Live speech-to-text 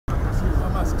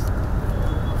tasks.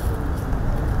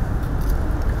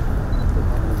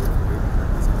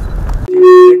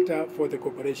 Director for the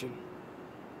corporation.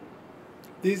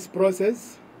 This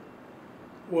process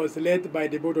was led by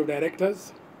the Board of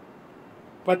Directors,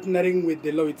 partnering with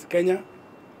Deloitte Kenya,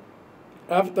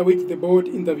 after which the board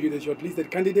interviewed the shortlisted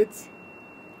candidates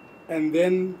and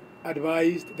then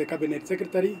advised the Cabinet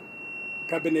Secretary,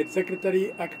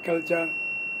 Agriculture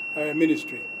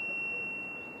Ministry.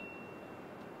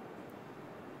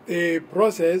 The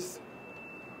process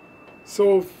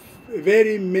saw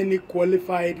very many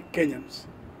qualified Kenyans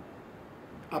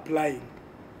applying.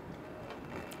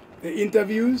 The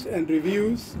interviews and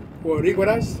reviews were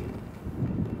rigorous.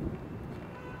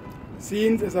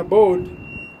 Since as a board,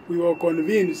 we were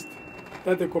convinced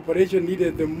that the corporation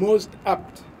needed the most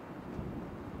apt,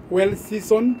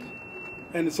 well-seasoned,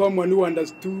 and someone who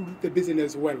understood the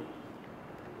business well.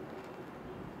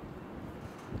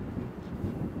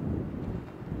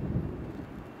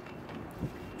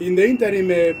 In the interim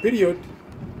period,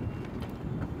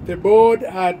 the board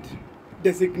had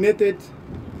designated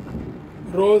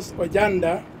Rose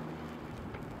Ojanda,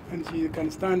 and she can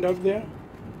stand up there,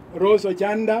 Rose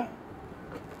Ojanda,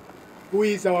 who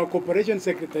is our corporation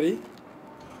secretary,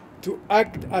 to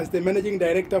act as the managing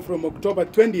director from October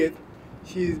 20th.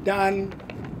 She's done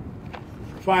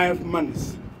 5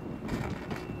 months.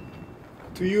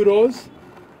 To you, Rose,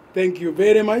 thank you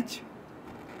very much.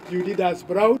 You did us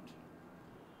proud.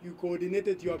 You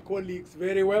coordinated your colleagues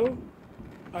very well,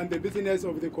 and the business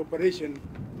of the corporation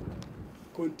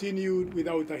continued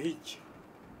without a hitch.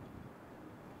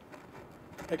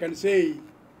 I can say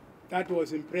that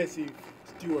was impressive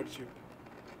stewardship.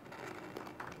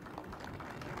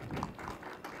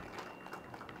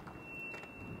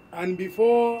 And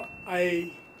before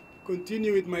I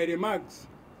continue with my remarks,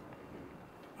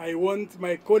 I want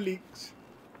my colleagues,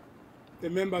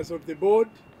 the members of the board,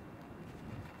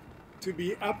 to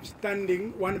be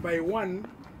upstanding one by one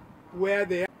where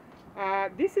they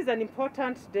are. This is an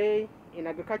important day in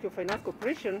Agricultural Finance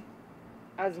Corporation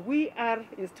as we are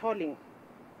installing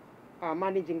our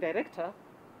Managing Director,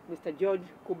 Mr. George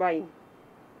Kubai.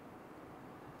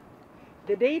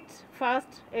 The date,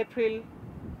 1st April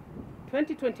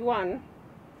 2021,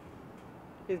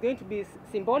 is going to be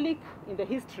symbolic in the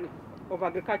history of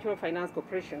Agricultural Finance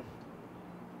Corporation.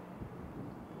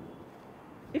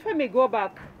 If I may go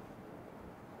back,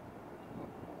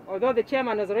 although the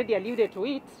chairman has already alluded to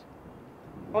it,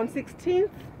 on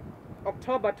 16th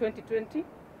October 2020,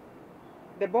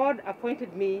 the board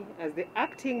appointed me as the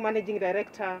acting managing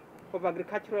director of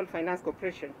Agricultural Finance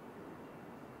Corporation.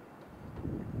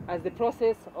 As the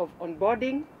process of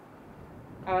onboarding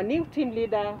our new team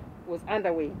leader was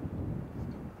underway.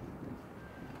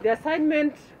 The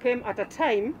assignment came at a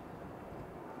time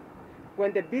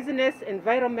when the business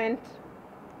environment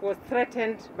was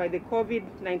threatened by the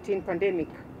COVID-19 pandemic.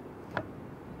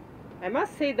 I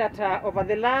must say that over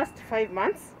the last 5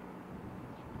 months,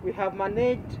 we have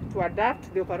managed to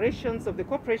adapt the operations of the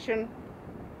corporation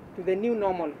to the new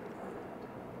normal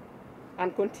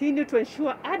and continue to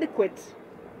ensure adequate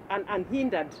and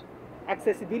unhindered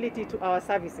accessibility to our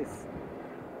services.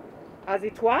 As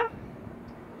it were,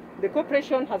 the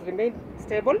corporation has remained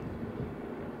stable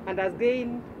and has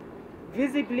gained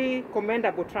visibly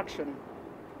commendable traction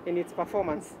in its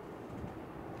performance.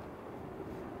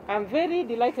 I'm very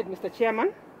delighted, Mr.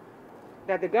 Chairman,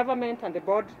 that the government and the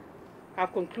board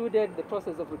have concluded the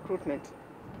process of recruitment.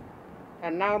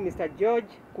 And now Mr. George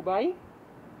Kubai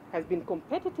has been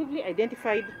competitively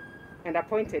identified and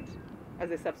appointed as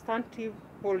the substantive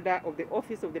holder of the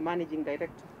office of the Managing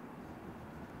Director.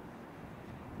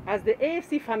 As the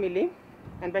AFC family,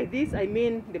 and by this I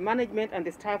mean the management and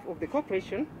the staff of the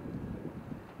corporation,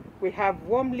 we have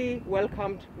warmly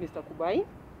welcomed Mr. Kubai,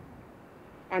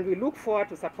 and we look forward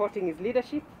to supporting his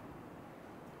leadership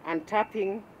and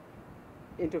tapping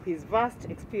into his vast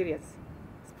experience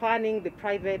spanning the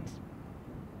private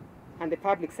and the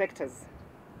public sectors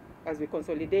as we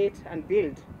consolidate and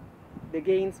build the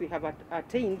gains we have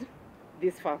attained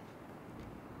this far.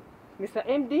 Mr.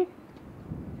 MD,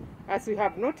 as we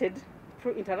have noted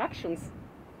through interactions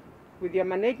with your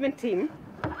management team,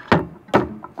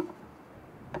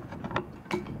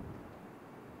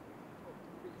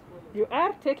 you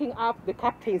are taking up the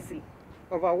captaincy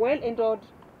of a well-endowed,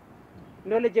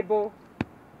 knowledgeable,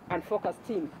 and focused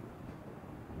team.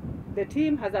 The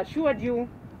team has assured you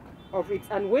of its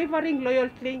unwavering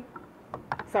loyalty,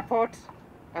 support,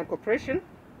 and cooperation,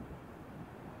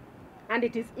 and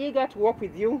it is eager to work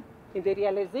with you in the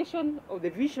realization of the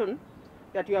vision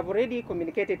that you have already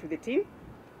communicated to the team,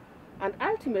 and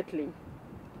ultimately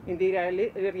in the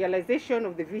realization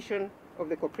of the vision of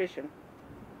the corporation.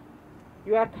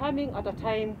 You are coming at a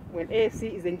time when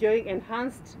AFC is enjoying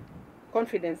enhanced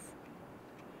confidence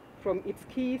from its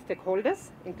key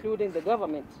stakeholders, including the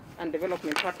government and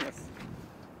development partners.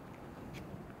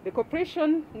 The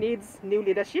corporation needs new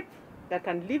leadership that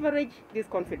can leverage this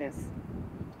confidence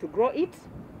to grow it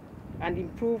and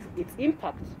improve its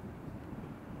impact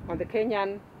on the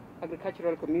Kenyan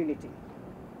agricultural community.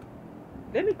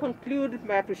 Let me conclude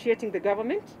by appreciating the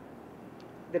government,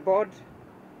 the board,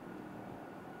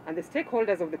 and the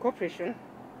stakeholders of the corporation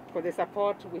for the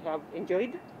support we have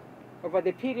enjoyed over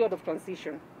the period of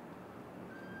transition,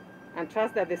 and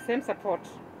trust that the same support,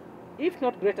 if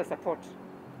not greater support,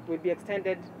 will be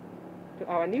extended to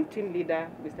our new team leader,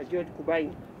 Mr. George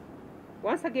Kubai.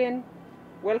 Once again,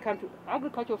 welcome to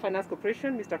Agricultural Finance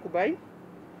Corporation, Mr. Kubai,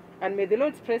 and may the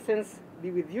Lord's presence be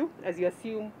with you as you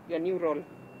assume your new role.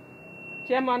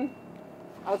 Chairman,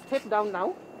 I'll step down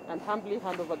now and humbly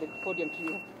hand over the podium to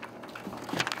you.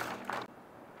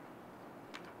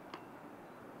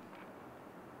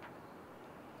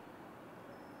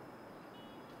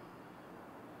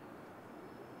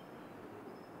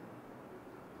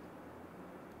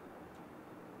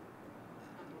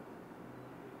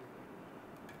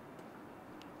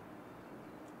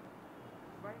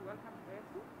 Welcome to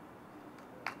AFC.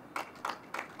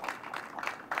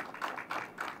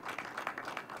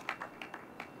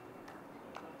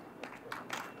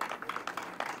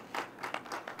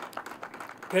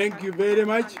 Thank you very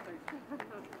much.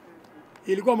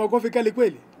 Ilikuwa makofi kali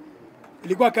kweli?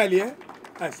 Ilikuwa kali, eh?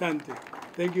 Asante.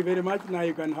 Thank you very much. Now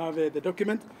you can have the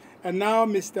document. And now,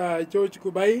 Mr. George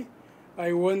Kubai,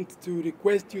 I want to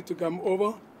request you to come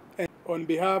over and on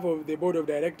behalf of the Board of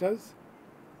Directors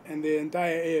and the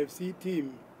entire AFC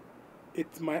team.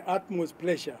 It's my utmost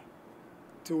pleasure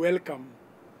to welcome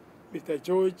Mr.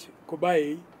 George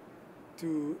Kubai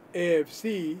to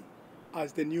AFC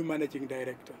as the new Managing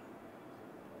Director.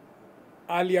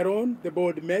 Earlier on, the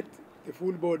board met, the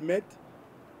full board met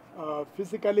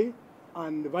physically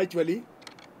and virtually,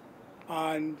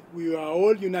 and we were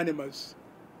all unanimous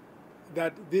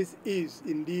that this is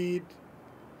indeed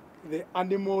the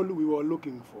animal we were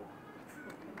looking for.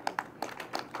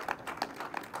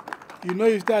 You know,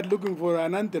 you start looking for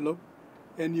an antelope,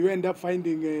 and you end up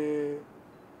finding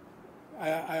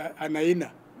an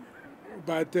hyena.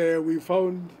 But we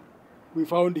found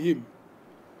him.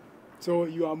 So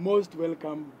you are most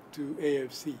welcome to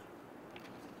AFC.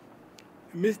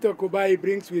 Mr. Kubai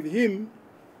brings with him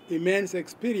immense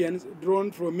experience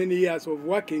drawn from many years of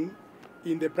working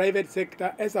in the private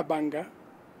sector as a banker,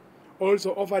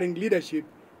 also offering leadership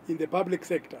in the public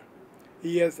sector.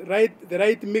 He has the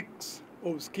right mix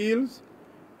of skills,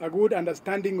 a good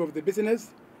understanding of the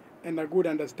business, and a good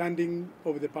understanding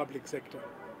of the public sector.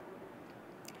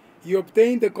 He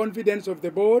obtained the confidence of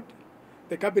the board,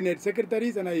 the cabinet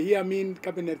secretaries, and I here mean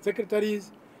cabinet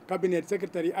secretaries, cabinet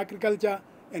secretary agriculture,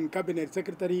 and cabinet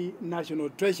secretary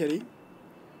national treasury.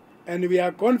 And we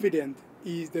are confident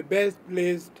he is the best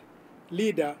placed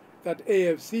leader that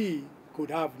AFC could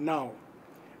have now.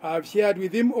 I have shared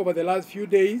with him over the last few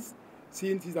days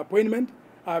since his appointment.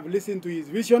 I have listened to his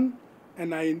vision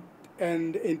and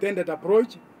intended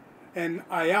approach, and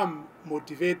I am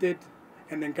motivated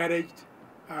and encouraged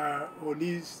on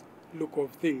his look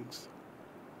of things.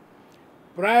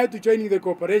 Prior to joining the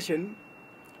corporation,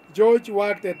 George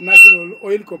worked at National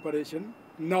Oil Corporation,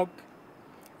 NOC,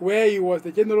 where he was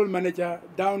the general manager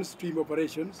downstream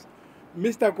operations.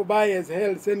 Mr. Kubai has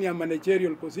held senior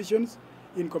managerial positions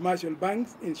in commercial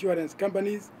banks, insurance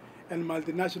companies, and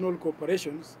multinational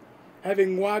corporations,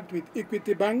 having worked with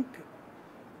Equity Bank,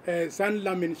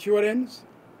 Sanlam Insurance,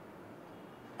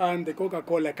 and the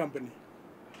Coca-Cola Company.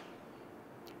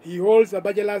 He holds a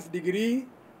bachelor's degree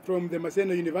from the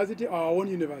Maseno University, our own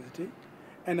university,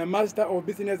 and a Master of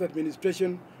Business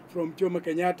Administration from Jomo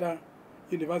Kenyatta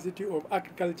University of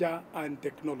Agriculture and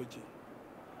Technology.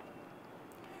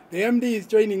 The MD is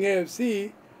joining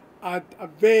AFC at a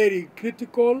very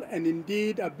critical and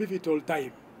indeed a pivotal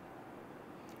time.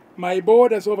 My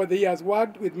board has over the years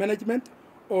worked with management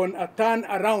on a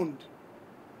turnaround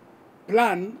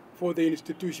plan for the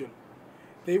institution.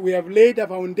 We have laid a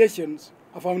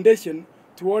foundation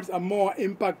towards a more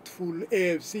impactful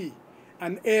AFC,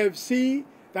 an AFC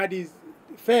that is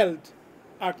felt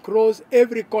across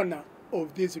every corner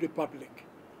of this republic.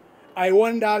 I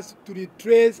want us to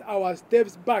retrace our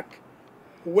steps back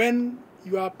when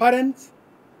your parents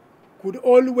could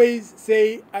always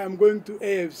say, I am going to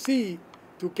AFC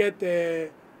to get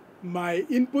my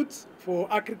inputs for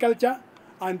agriculture,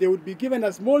 and they would be given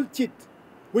a small cheat,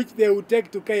 which they would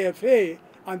take to KFA,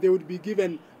 and they would be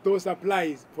given those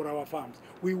supplies for our farms.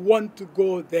 We want to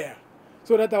go there.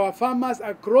 so that our farmers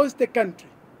across the country,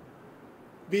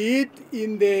 be it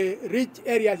in the rich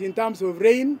areas in terms of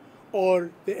rain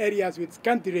or the areas with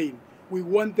scanty rain, we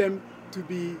want them to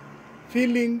be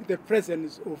feeling the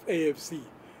presence of AFC.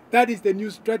 That is the new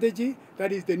strategy,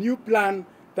 that is the new plan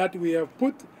that we have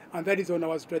put, and that is on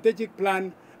our strategic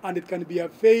plan, and it can be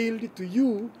availed to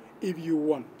you if you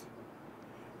want.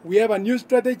 We have a new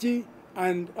strategy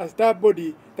and a staff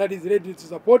body that is ready to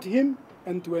support him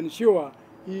and to ensure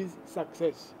his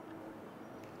success.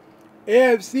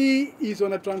 AFC is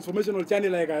on a transformational journey,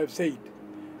 like I have said.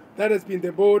 That has been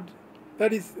the board,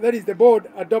 that is the board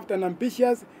adopt an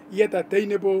ambitious yet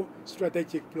attainable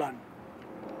strategic plan,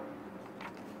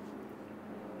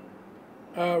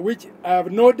 which I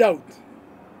have no doubt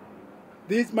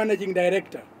this managing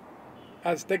director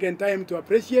has taken time to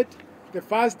appreciate. The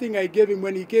first thing I gave him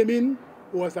when he came in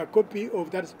was a copy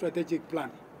of that strategic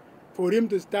plan for him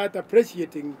to start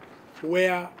appreciating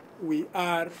where we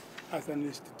are as an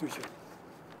institution.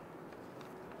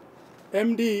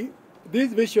 MD,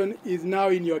 this vision is now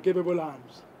in your capable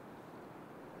hands.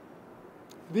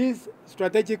 This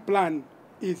strategic plan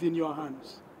is in your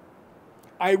hands.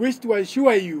 I wish to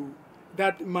assure you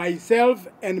that myself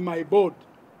and my board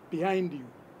behind you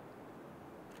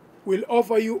will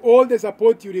offer you all the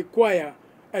support you require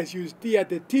as you steer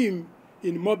the team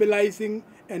in mobilizing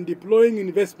and deploying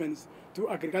investments to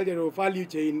agricultural value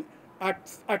chain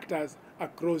actors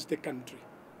across the country.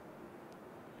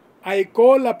 I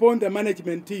call upon the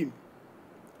management team,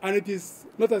 and it is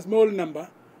not a small number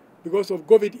because of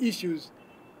COVID issues.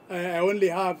 I only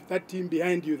have that team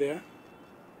behind you there,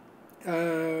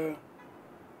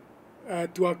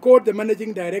 to accord the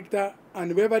managing director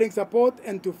unwavering support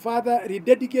and to further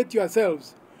rededicate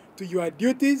yourselves to your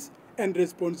duties and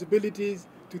responsibilities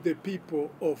to the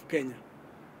people of Kenya.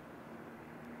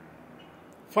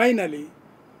 Finally,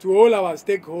 to all our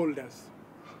stakeholders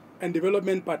and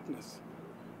development partners,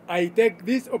 I take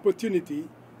this opportunity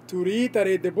to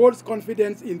reiterate the board's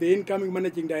confidence in the incoming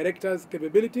managing director's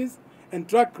capabilities and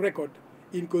track record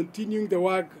in continuing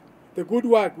the good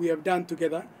work we have done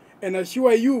together, and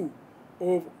assure you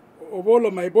of all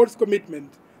of my board's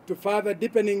commitment to further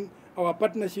deepening our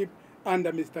partnership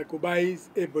under Mr. Kubai's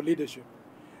able leadership.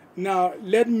 Now,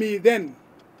 let me then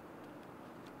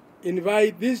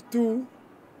invite these two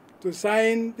to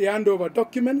sign the handover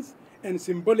documents and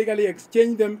symbolically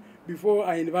exchange them before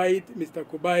I invite Mr.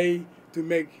 Kubai to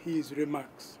make his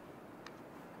remarks.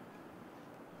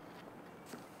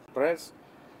 Press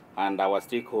and our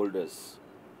stakeholders.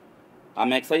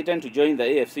 I'm excited to join the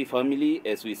AFC family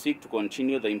as we seek to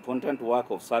continue the important work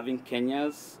of serving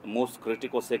Kenya's most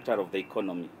critical sector of the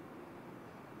economy.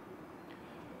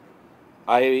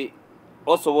 I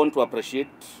also want to appreciate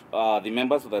the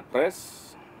members of the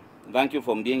press. Thank you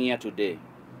for being here today.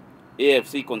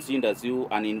 AFC considers you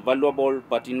an invaluable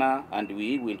partner, and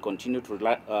we will continue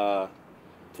to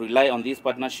rely on this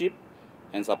partnership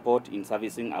and support in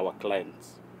servicing our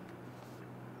clients.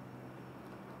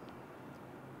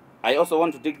 I also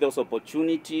want to take this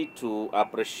opportunity to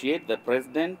appreciate the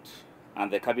President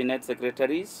and the Cabinet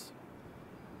Secretaries.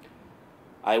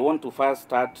 I want to first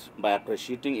start by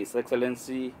appreciating His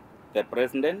Excellency the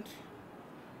President,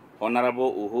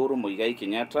 Honorable Uhuru Muigai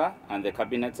Kenyatta, and the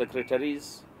Cabinet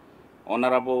Secretaries,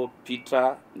 Honorable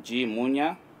Peter G.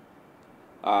 Munya,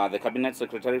 the Cabinet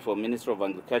Secretary for Ministry of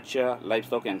Agriculture,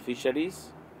 Livestock and Fisheries,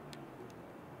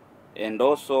 and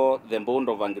also the Board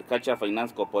of Agriculture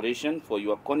Finance Corporation for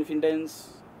your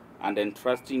confidence and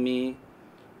entrusting me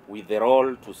with the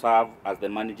role to serve as the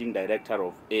Managing Director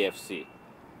of AFC.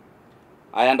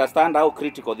 I understand how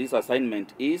critical this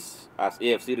assignment is, as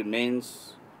AFC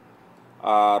remains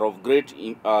of great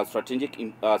strategic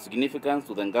significance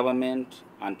to the government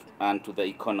and to the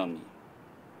economy.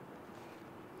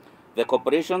 The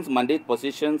corporation's mandate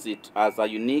positions it as a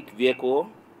unique vehicle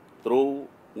through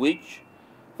which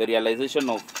the realization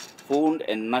of food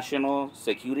and national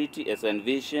security as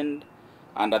envisioned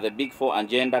under the Big Four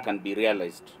agenda can be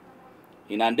realized.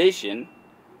 In addition,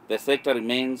 the sector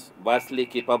remains vastly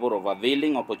capable of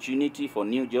availing opportunity for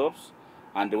new jobs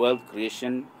and wealth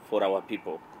creation for our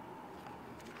people.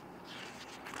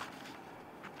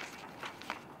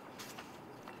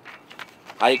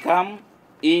 I come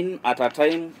in at a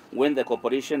time when the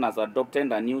corporation has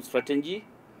adopted a new strategy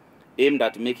aimed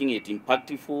at making it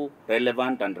impactful,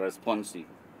 relevant, and responsive.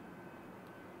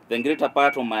 The greater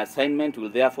part of my assignment will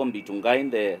therefore be to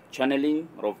guide the channeling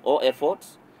of all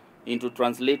efforts into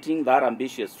translating that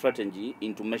ambitious strategy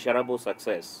into measurable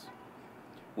success.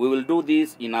 We will do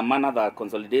this in a manner that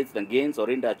consolidates the gains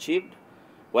already achieved,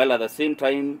 while at the same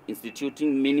time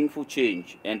instituting meaningful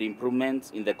change and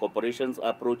improvements in the corporation's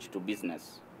approach to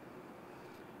business.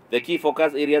 The key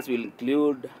focus areas will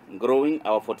include growing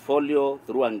our portfolio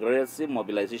through aggressive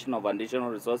mobilization of additional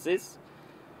resources,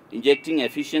 injecting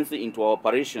efficiency into our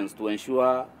operations to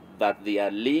ensure that they are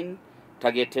lean,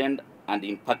 targeted, and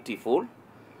impactful,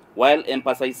 while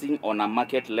emphasizing on a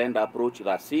market-led approach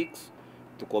that seeks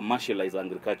to commercialize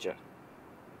agriculture.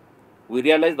 We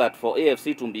realize that for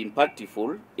AFC to be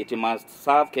impactful, it must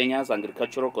serve Kenya's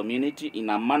agricultural community in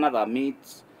a manner that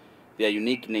meets their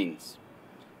unique needs.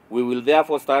 We will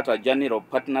therefore start a journey of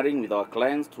partnering with our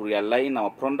clients to realign our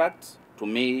products to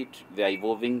meet their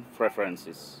evolving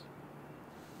preferences.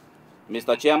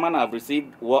 Mr. Chairman, I have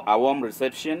received a warm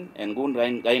reception and good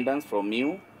guidance from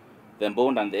you, the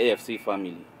board, and the AFC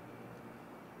family.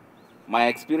 My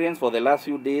experience for the last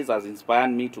few days has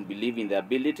inspired me to believe in the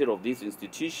ability of this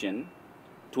institution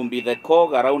to be the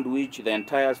cog around which the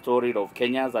entire story of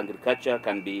Kenya's agriculture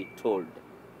can be told.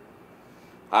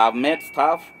 I have met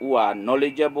staff who are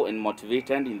knowledgeable and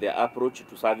motivated in their approach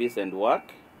to service and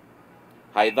work.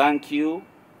 I thank you,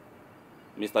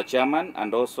 Mr. Chairman,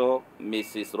 and also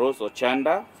Mrs. Rose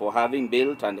Ochanda for having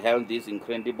built and held this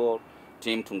incredible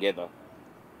team together.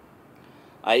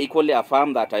 I equally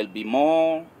affirm that I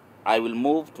will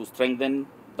move to strengthen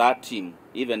that team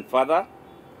even further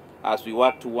as we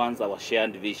work towards our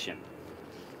shared vision.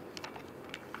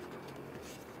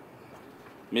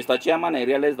 Mr. Chairman, I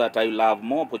realize that I will have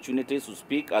more opportunities to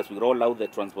speak as we roll out the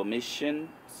transformations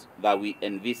that we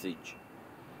envisage.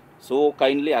 So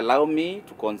kindly allow me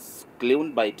to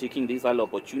conclude by taking this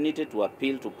opportunity to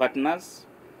appeal to partners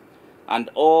and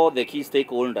all the key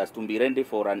stakeholders to be ready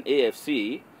for an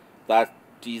AFC that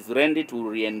is ready to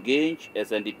re-engage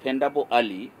as a dependable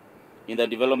ally in the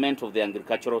development of the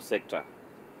agricultural sector.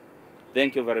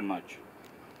 Thank you very much.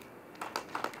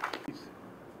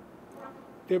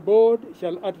 The board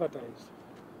shall advertise,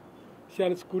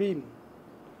 shall screen,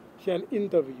 shall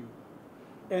interview,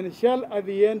 and shall at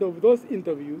the end of those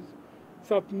interviews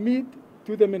submit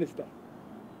to the minister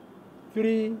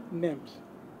 3 names.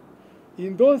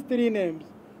 In those 3 names,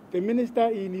 the minister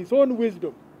in his own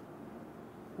wisdom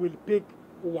will pick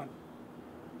 1.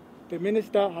 The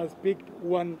minister has picked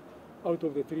 1 out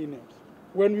of the 3 names.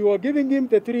 When we were giving him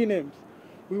the 3 names,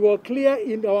 we were clear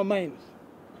in our minds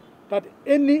that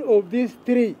any of these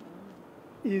 3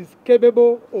 is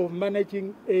capable of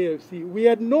managing AFC. We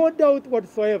had no doubt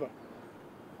whatsoever.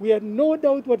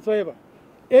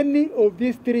 Any of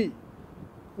these 3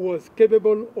 was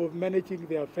capable of managing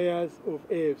the affairs of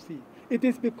AFC. It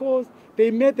is because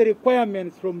they met the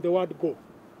requirements from the word go.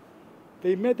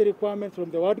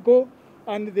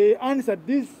 And they answered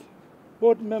these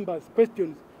board members'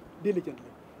 questions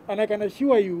diligently. And I can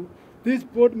assure you, these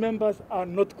board members are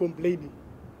not complaining.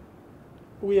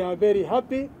 We are very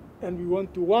happy and we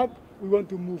want to work, we want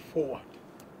to move forward.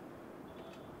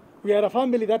 We are a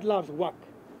family that loves work.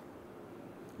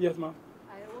 Yes, ma'am?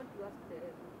 I want to ask the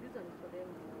reasons for them.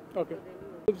 Okay.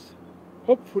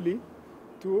 Hopefully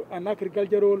to an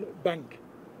agricultural bank,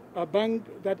 a bank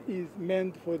that is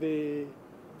meant for the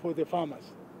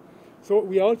farmers. So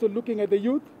we are also looking at the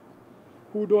youth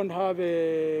who don't have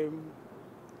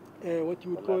what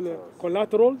you would call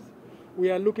collaterals. We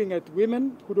are looking at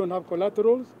women who don't have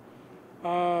collaterals.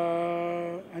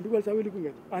 And who else are we looking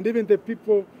at? And even the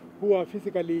people who are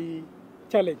physically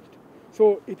challenged.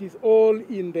 So it is all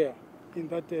in there, in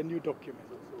that new document.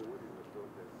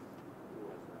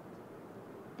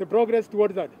 The progress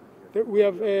towards that. We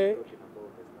have,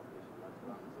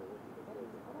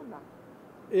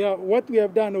 what we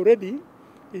have done already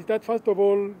is that, first of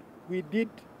all, we did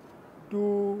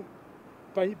do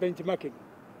benchmarking.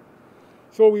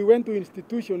 So we went to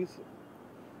institutions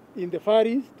in the Far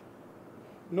East,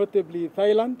 notably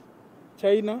Thailand,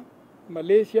 China,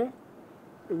 Malaysia.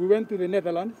 We went to the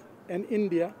Netherlands and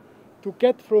India to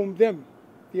get from them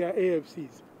their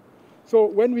AFCs. So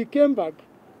when we came back,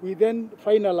 we then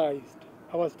finalized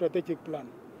our strategic plan.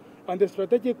 And the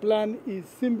strategic plan is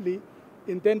simply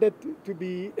intended to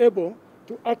be able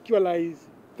to actualize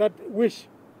that wish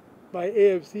by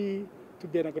AFC to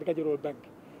be an agricultural bank.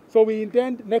 So we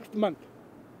intend next month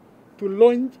to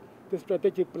launch the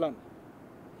strategic plan.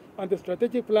 And the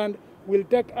strategic plan will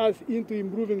take us into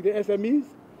improving the SMEs,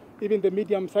 even the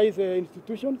medium-sized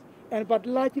institutions, but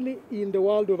largely in the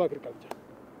world of agriculture.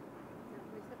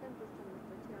 My second question,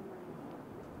 Mr. Chairman,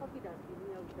 COVID has been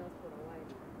here with us for a while,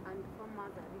 and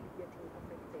farmers are really getting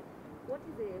affected. What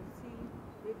is the AFC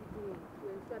maybe doing to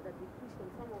ensure that they push on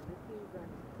some of the things that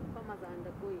farmers are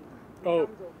undergoing in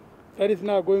terms of... That is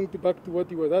now going back to what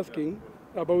you were asking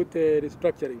about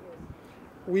restructuring. Yes.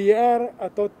 We are a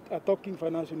talking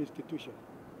financial institution.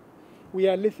 We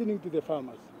are listening to the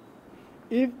farmers.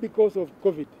 If because of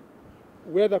COVID,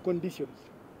 weather conditions,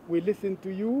 we listen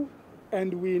to you,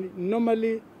 and we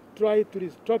normally try to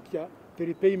restructure the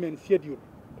repayment schedule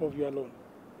of your loan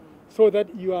so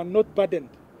that you are not burdened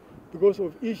because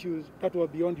of issues that were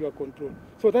beyond your control.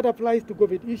 So that applies to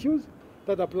COVID issues,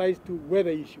 that applies to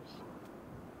weather issues.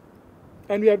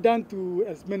 And we have done to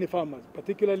as many farmers,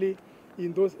 particularly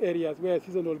in those areas where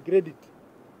seasonal credit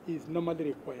is normally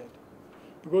required.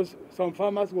 Because some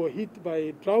farmers were hit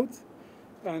by droughts,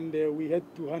 and we had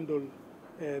to handle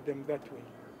them that way.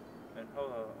 And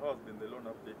how has been the loan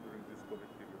update during this COVID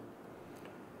period?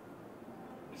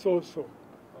 So. How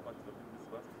much have been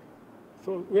disbursed?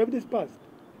 So we have disbursed.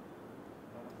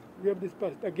 We have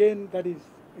disbursed. Again, that is,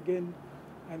 an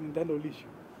internal issue.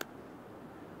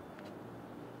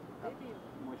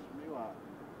 Mheshimiwa,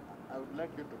 I would like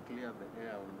you to clear the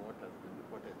air on what has been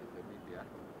reported in the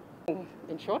media.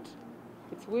 In short,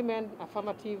 it's Women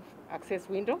Affirmative Access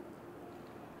Window,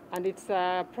 and it's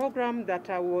a program that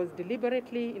was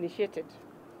deliberately initiated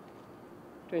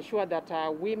to ensure that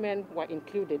women were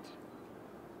included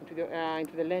into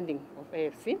the lending of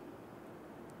AFC.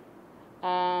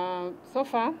 So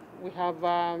far, we have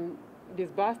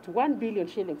disbursed 1 billion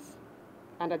shillings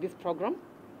under this program,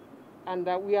 and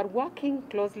we are working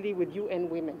closely with UN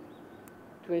Women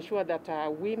to ensure that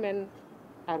women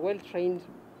are well trained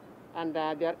and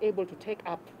they are able to take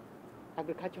up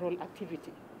agricultural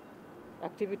activities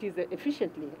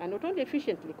efficiently, and not only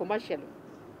efficiently, commercially,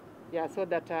 so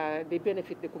that they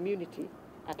benefit the community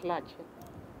at large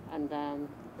and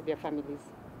their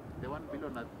families. The 1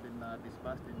 billion has been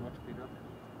disbursed in what period?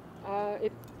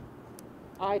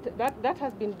 That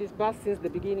has been disbursed since the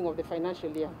beginning of the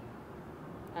financial year.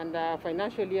 And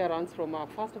financial year runs from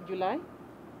 1st of July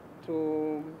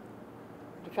to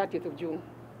 30th of June.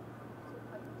 So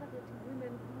are you targeting women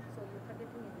groups, or you're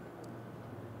targeting individuals?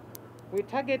 We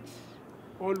target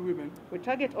All women. We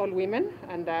target all women,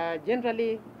 and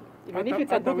generally, even if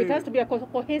it's a At the group, it way- has to be a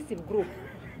cohesive group.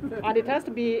 And it has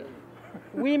to be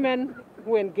women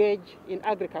who engage in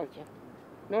agriculture,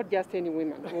 not just any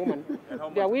woman.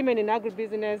 There are women in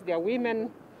agribusiness, there are women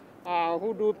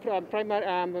who do primary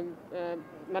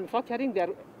manufacturing, they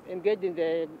are engaged in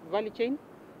the value chain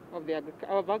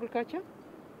of agriculture.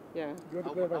 Yeah. You want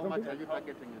to clarify How much something? are you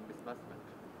targeting in disbursement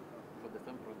for the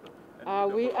same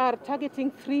program? We are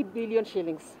targeting 3 billion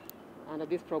shillings under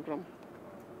this program.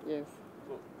 Yes.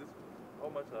 So how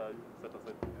much are you set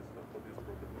aside for this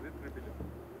program? Is it 3 billion?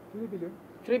 3 billion?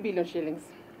 3 billion shillings.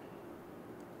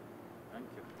 Thank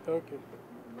you. Okay.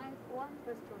 My one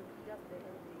question, just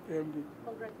the MD. MD.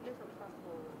 Congratulations first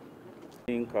for I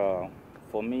think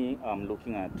for me, I'm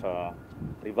looking at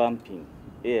revamping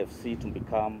AFC to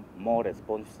become more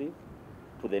responsive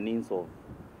to the needs of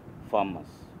farmers.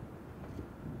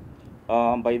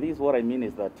 By this, what I mean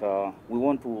is that we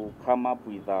want to come up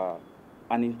with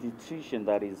an institution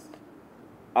that is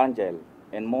agile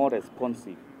and more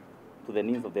responsive to the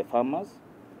needs of the farmers.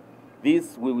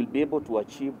 This we will be able to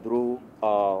achieve through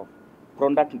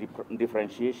product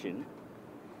differentiation,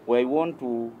 where we want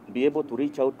to be able to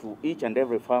reach out to each and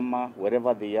every farmer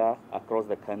wherever they are across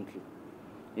the country.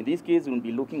 In this case, we'll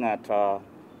be looking at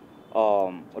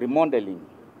remodeling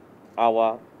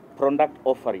our product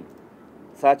offering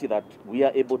such that we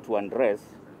are able to address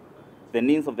the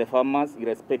needs of the farmers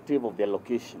irrespective of their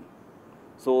location.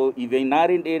 So if you're in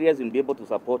arid areas, we'll be able to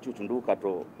support you to do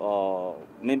cattle,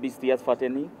 maybe steers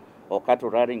fattening or cattle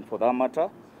rearing for that matter.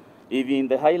 If you're in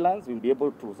the highlands, we'll be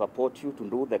able to support you to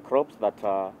do the crops that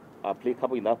are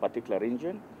applicable in that particular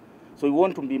region. So we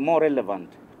want to be more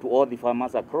relevant to all the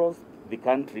farmers across the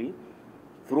country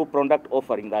through product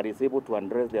offering that is able to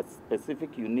address their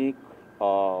specific, unique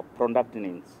product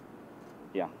needs.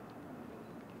 Yeah.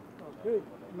 Okay.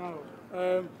 Now,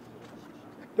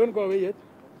 don't go away yet.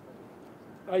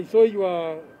 I saw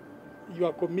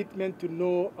your commitment to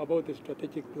know about the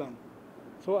strategic plan.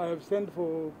 So I have sent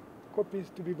for copies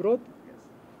to be brought. Yes.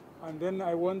 And then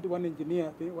I want one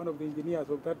engineer, one of the engineers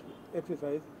of that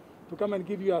exercise, to come and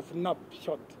give you a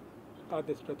snapshot at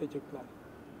the strategic plan.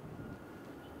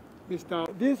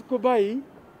 This Kubai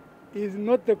is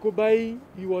not the Kubai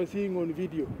you were seeing on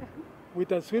video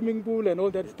with a swimming pool and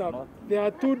all that stuff. They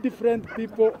are two different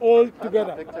people all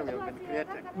together. Picture we have been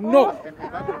creating. No,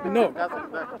 no.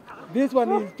 Doesn't that? This one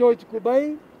is George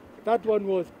Kubai. That one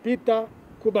was Peter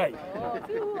Kubai.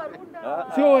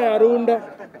 Sio Arunda.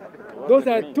 Those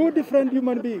are two different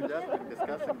human beings. Just been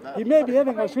discussing that. He may be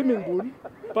having a swimming pool,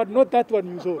 but not that one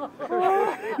you saw.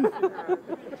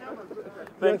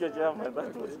 Thank you, Chairman.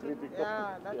 That was critical.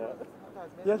 Yeah, that Yeah. was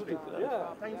Yes, very please. good.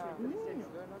 Yeah.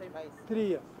 Very nice. 3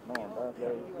 years. No, that's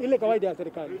very Ile kawaida ya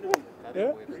serikali.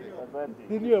 Yeah? advantage.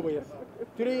 Renewable, yes.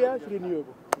 3 years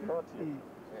renewable. Not yet.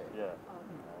 Yeah.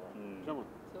 Chairman,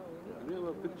 we have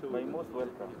a picture. My most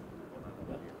welcome.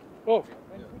 Oh,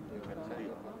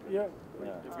 yeah.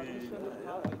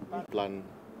 Plan,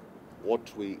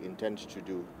 what we intend to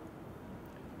do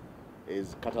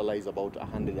is catalyze about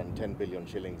 110 billion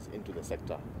shillings into the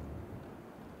sector.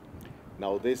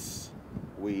 Now this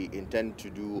we intend to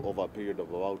do over a period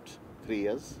of about 3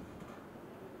 years.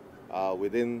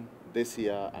 Within this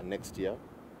year and next year,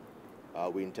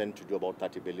 we intend to do about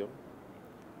 30 billion.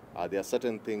 There are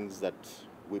certain things that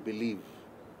we believe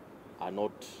are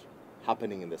not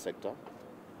happening in the sector,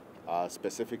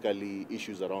 specifically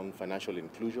issues around financial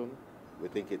inclusion. We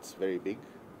think it's very big.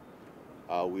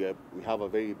 We have a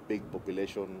very big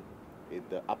population in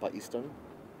the Upper Eastern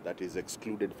that is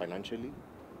excluded financially,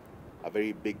 a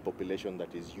very big population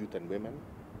that is youth and women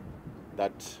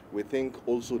that we think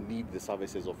also need the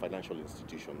services of financial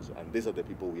institutions, and these are the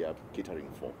people we are catering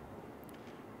for.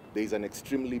 There is an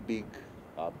extremely big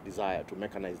desire to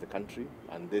mechanize the country,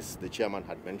 and this the chairman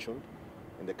had mentioned.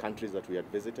 In the countries that we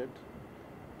had visited,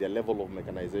 their level of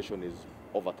mechanization is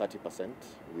over 30%.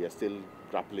 We are still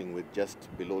grappling with just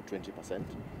below 20%.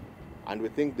 And we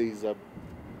think there is a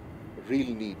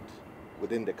real need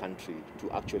within the country to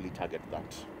actually target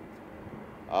that.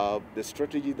 The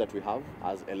strategy that we have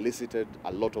has elicited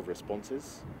a lot of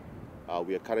responses.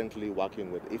 We are currently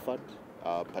working with IFAD,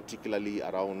 particularly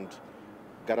around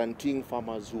guaranteeing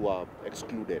farmers who are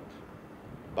excluded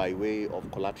by way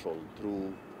of collateral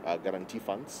through guarantee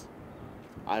funds.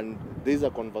 And these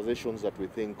are conversations that we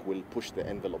think will push the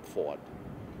envelope forward.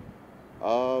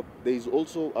 There is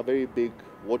also a very big,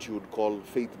 what you would call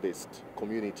faith-based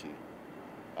community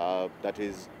that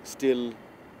is still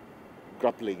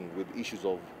grappling with issues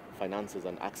of finances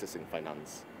and accessing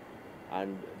finance.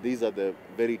 And these are the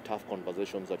very tough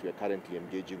conversations that we are currently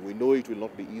engaging. We know it will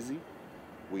not be easy.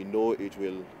 We know it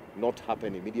will not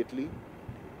happen immediately,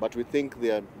 but we think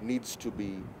there needs to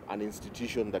be an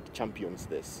institution that champions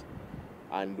this.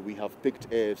 And we have picked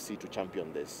AFC to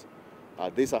champion this.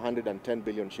 This 110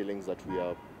 billion shillings that we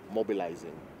are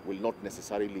mobilizing will not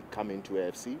necessarily come into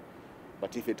AFC,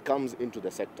 but if it comes into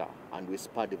the sector and we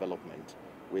spur development,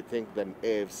 we think then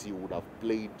AFC would have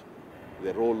played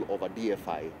the role of a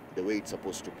DFI the way it's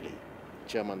supposed to play.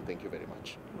 Chairman, thank you very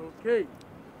much. Okay.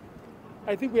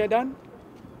 I think we are done.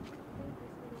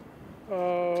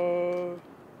 Are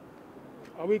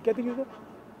we getting it?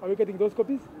 Are we getting those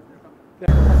copies?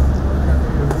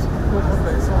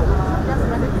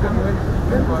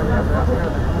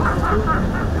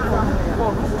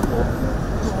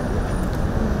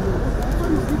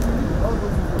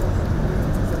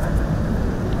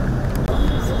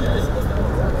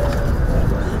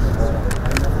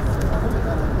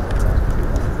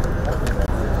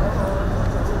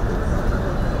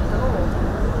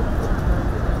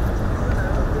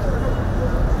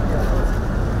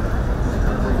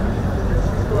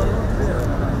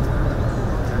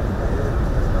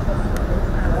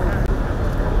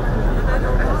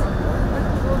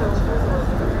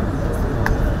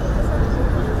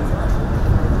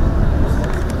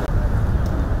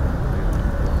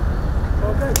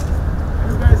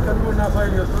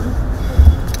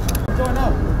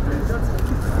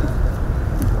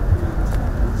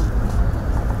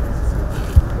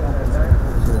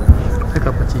 Pick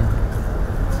up a team.